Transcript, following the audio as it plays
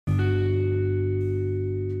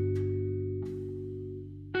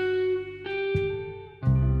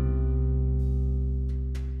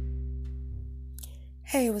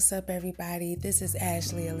Hey, what's up, everybody? This is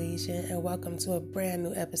Ashley Elysian, and welcome to a brand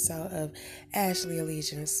new episode of Ashley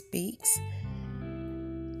Elysian Speaks.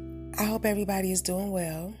 I hope everybody is doing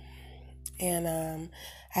well, and I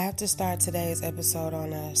have to start today's episode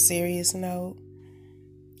on a serious note.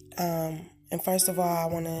 And first of all, I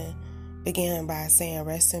want to begin by saying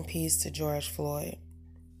rest in peace to George Floyd.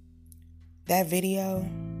 That video,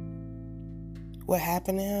 what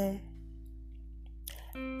happened to him,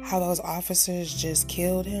 how those officers just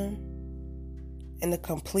killed him, and the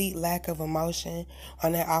complete lack of emotion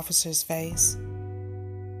on that officer's face,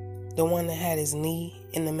 the one that had his knee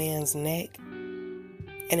in the man's neck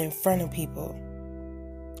and in front of people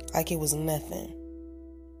like it was nothing.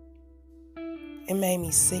 It made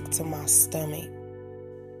me sick to my stomach.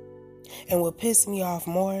 And what pissed me off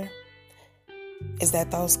more is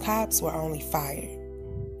that those cops were only fired.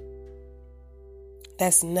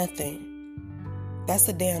 That's nothing. That's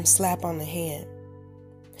a damn slap on the hand.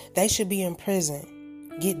 They should be in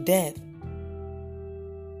prison. Get death.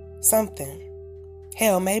 Something.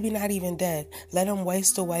 Hell, maybe not even death. Let them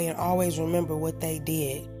waste away and always remember what they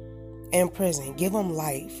did. In prison. Give them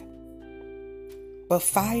life. But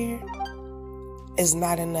fire is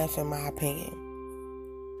not enough in my opinion.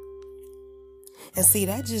 And see,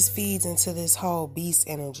 that just feeds into this whole beast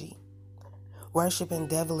energy. Worshipping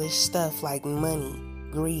devilish stuff like money,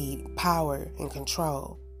 greed, power, and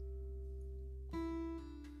control.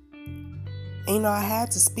 And I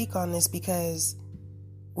had to speak on this because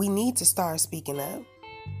we need to start speaking up.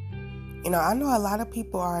 I know a lot of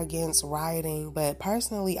people are against rioting, but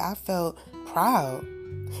personally, I felt proud.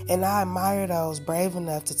 And I admire those brave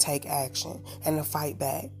enough to take action and to fight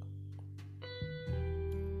back.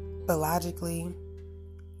 But logically,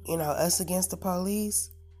 us against the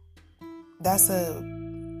police, that's a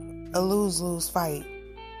lose-lose fight,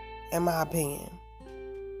 in my opinion.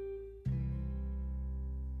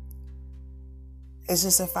 It's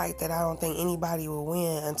just a fight that I don't think anybody will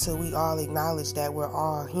win until we all acknowledge that we're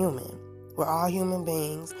all human. We're all human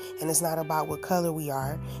beings, and it's not about what color we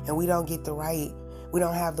are, and we don't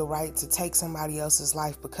have the right to take somebody else's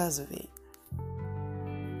life because of it.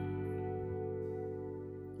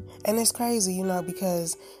 And it's crazy,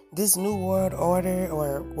 because this new world order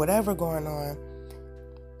or whatever going on,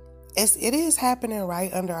 it is happening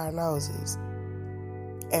right under our noses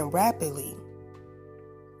and rapidly.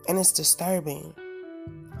 And it's disturbing.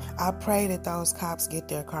 I pray that those cops get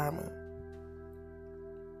their karma.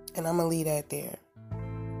 And I'm going to leave that there.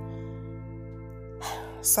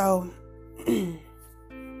 So,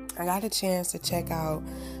 I got a chance to check out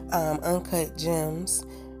Uncut Gems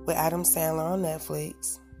with Adam Sandler on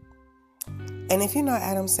Netflix. And if you know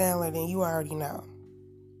Adam Sandler, then you already know.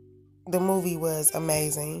 The movie was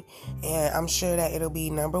amazing, and I'm sure that it'll be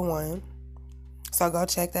number one. So go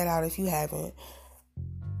check that out if you haven't.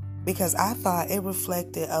 Because I thought it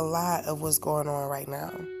reflected a lot of what's going on right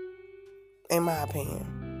now, in my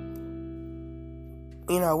opinion.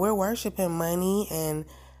 We're worshiping money, and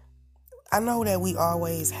I know that we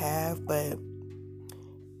always have, but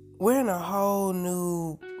we're in a whole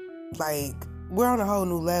new, we're on a whole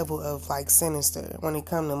new level of, sinister when it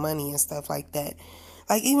comes to money and stuff like that.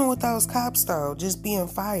 Even with those cops, though, just being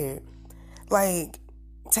fired.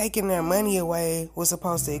 Taking their money away was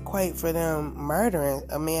supposed to equate for them murdering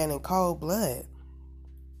a man in cold blood.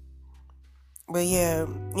 But yeah,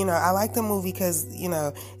 I like the movie because, he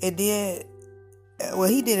did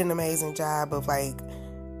an amazing job of,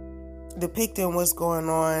 depicting what's going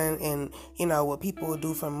on and, what people will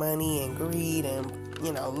do for money and greed and,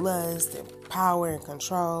 lust and power and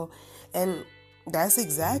control. And that's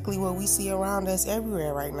exactly what we see around us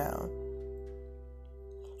everywhere right now.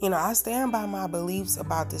 I stand by my beliefs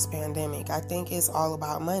about this pandemic. I think it's all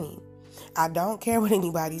about money. I don't care what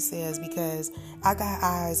anybody says because I got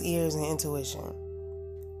eyes, ears, and intuition.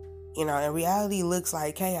 And reality looks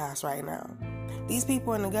like chaos right now. These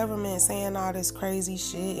people in the government saying all this crazy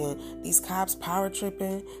shit and these cops power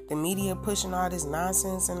tripping, the media pushing all this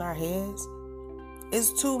nonsense in our heads.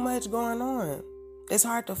 It's too much going on. It's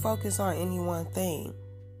hard to focus on any one thing.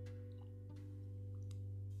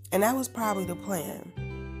 And that was probably the plan.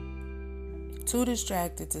 Too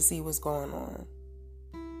distracted to see what's going on.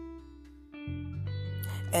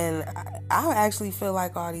 And I actually feel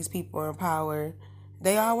like all these people in power,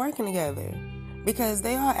 they all working together. Because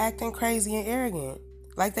they all acting crazy and arrogant.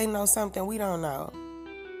 Like they know something we don't know.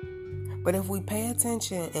 But if we pay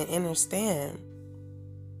attention and understand,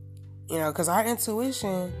 because our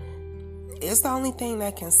intuition, it's the only thing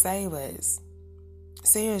that can save us.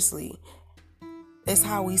 Seriously. It's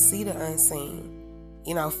how we see the unseen.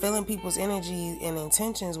 Feeling people's energy and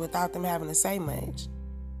intentions without them having to say much.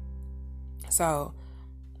 So,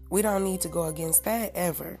 We don't need to go against that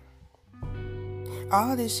ever.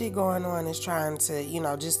 All this shit going on is trying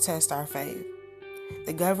to, just test our faith.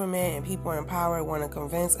 The government and people in power want to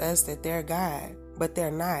convince us that they're God, but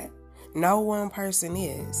they're not. No one person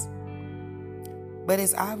is. But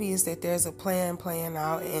it's obvious that there's a plan playing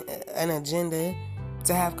out, an agenda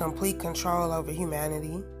to have complete control over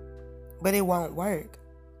humanity, but it won't work.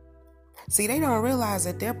 See, they don't realize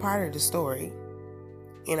that they're part of the story.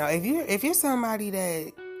 If you're somebody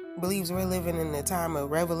that believes we're living in the time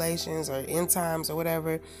of revelations or end times or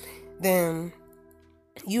whatever, then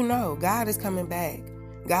God is coming back.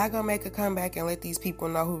 God gonna make a comeback and let these people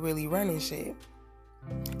know who really running shit.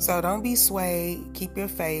 So don't be swayed. Keep your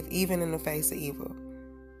faith, even in the face of evil.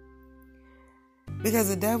 Because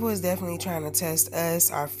the devil is definitely trying to test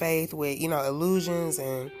us, our faith, with, illusions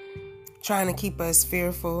and trying to keep us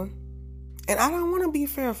fearful. And I don't want to be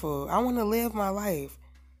fearful. I want to live my life.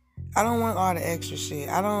 I don't want all the extra shit.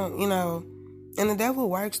 And the devil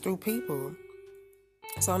works through people.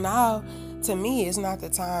 So now, to me, it's not the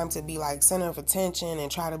time to be like center of attention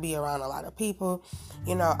and try to be around a lot of people.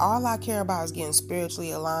 All I care about is getting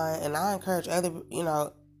spiritually aligned, and I encourage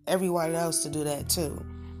everyone else to do that too.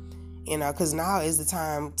 Because now is the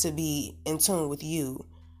time to be in tune with you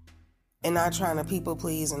and not trying to people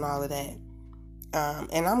please and all of that.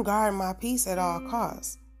 And I'm guarding my peace at all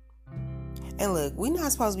costs. And look, we're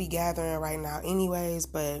not supposed to be gathering right now anyways,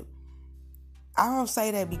 but I don't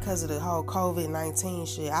say that because of the whole COVID-19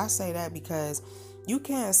 shit. I say that because you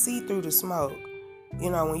can't see through the smoke.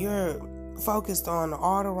 When you're focused on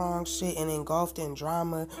all the wrong shit and engulfed in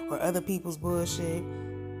drama or other people's bullshit,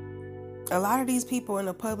 a lot of these people in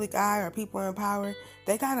the public eye or people in power,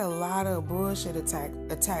 they got a lot of bullshit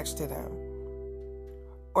attached to them.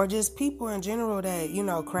 Or just people in general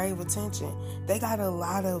that, crave attention. They got a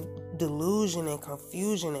lot of delusion and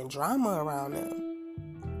confusion and drama around them.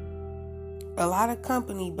 A lot of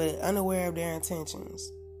company, but unaware of their intentions.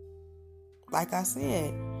 Like I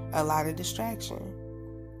said, a lot of distraction.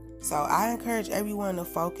 So I encourage everyone to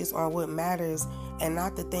focus on what matters and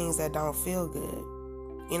not the things that don't feel good.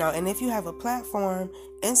 And if you have a platform,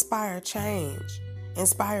 inspire change,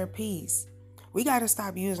 inspire peace. We got to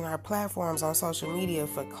stop using our platforms on social media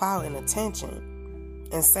for clout and attention,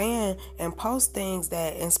 and saying and post things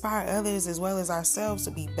that inspire others as well as ourselves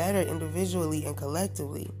to be better individually and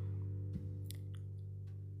collectively.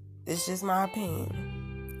 It's just my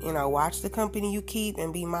opinion. Watch the company you keep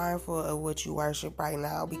and be mindful of what you worship right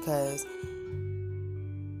now, because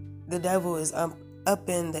the devil is up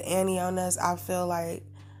in the ante on us. I feel like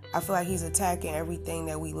he's attacking everything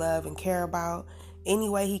that we love and care about any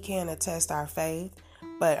way he can to test our faith.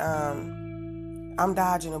 But I'm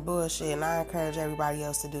dodging the bullshit, and I encourage everybody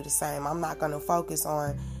else to do the same. I'm not going to focus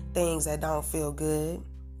on things that don't feel good.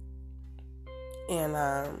 And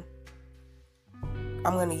I'm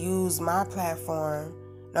going to use my platform,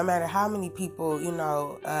 no matter how many people,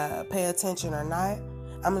 pay attention or not.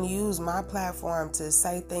 I'm going to use my platform to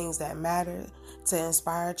say things that matter, to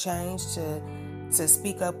inspire change, to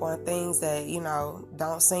speak up on things that,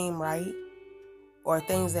 don't seem right, or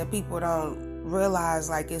things that people don't realize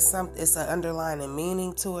like it's an underlying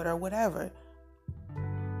meaning to it or whatever.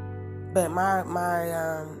 But my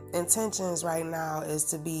intentions right now is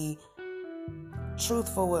to be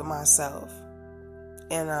truthful with myself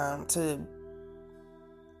and to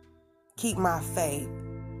keep my faith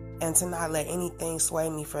and to not let anything sway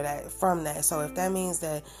me from that. So if that means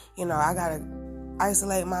that, I gotta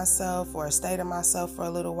isolate myself or stay to myself for a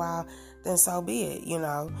little while, then so be it,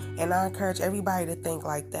 And I encourage everybody to think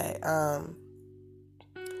like that.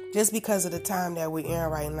 Just because of the time that we're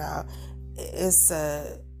in right now, it's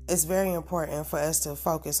very important for us to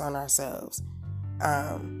focus on ourselves.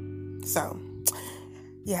 So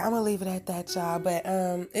yeah, I'm gonna leave it at that, y'all. But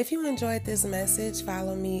if you enjoyed this message,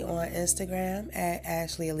 follow me on Instagram at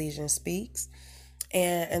Ashley Elysian Speaks.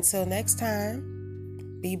 And until next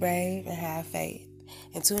time, be brave and have faith.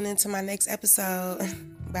 And tune into my next episode.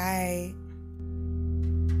 Bye.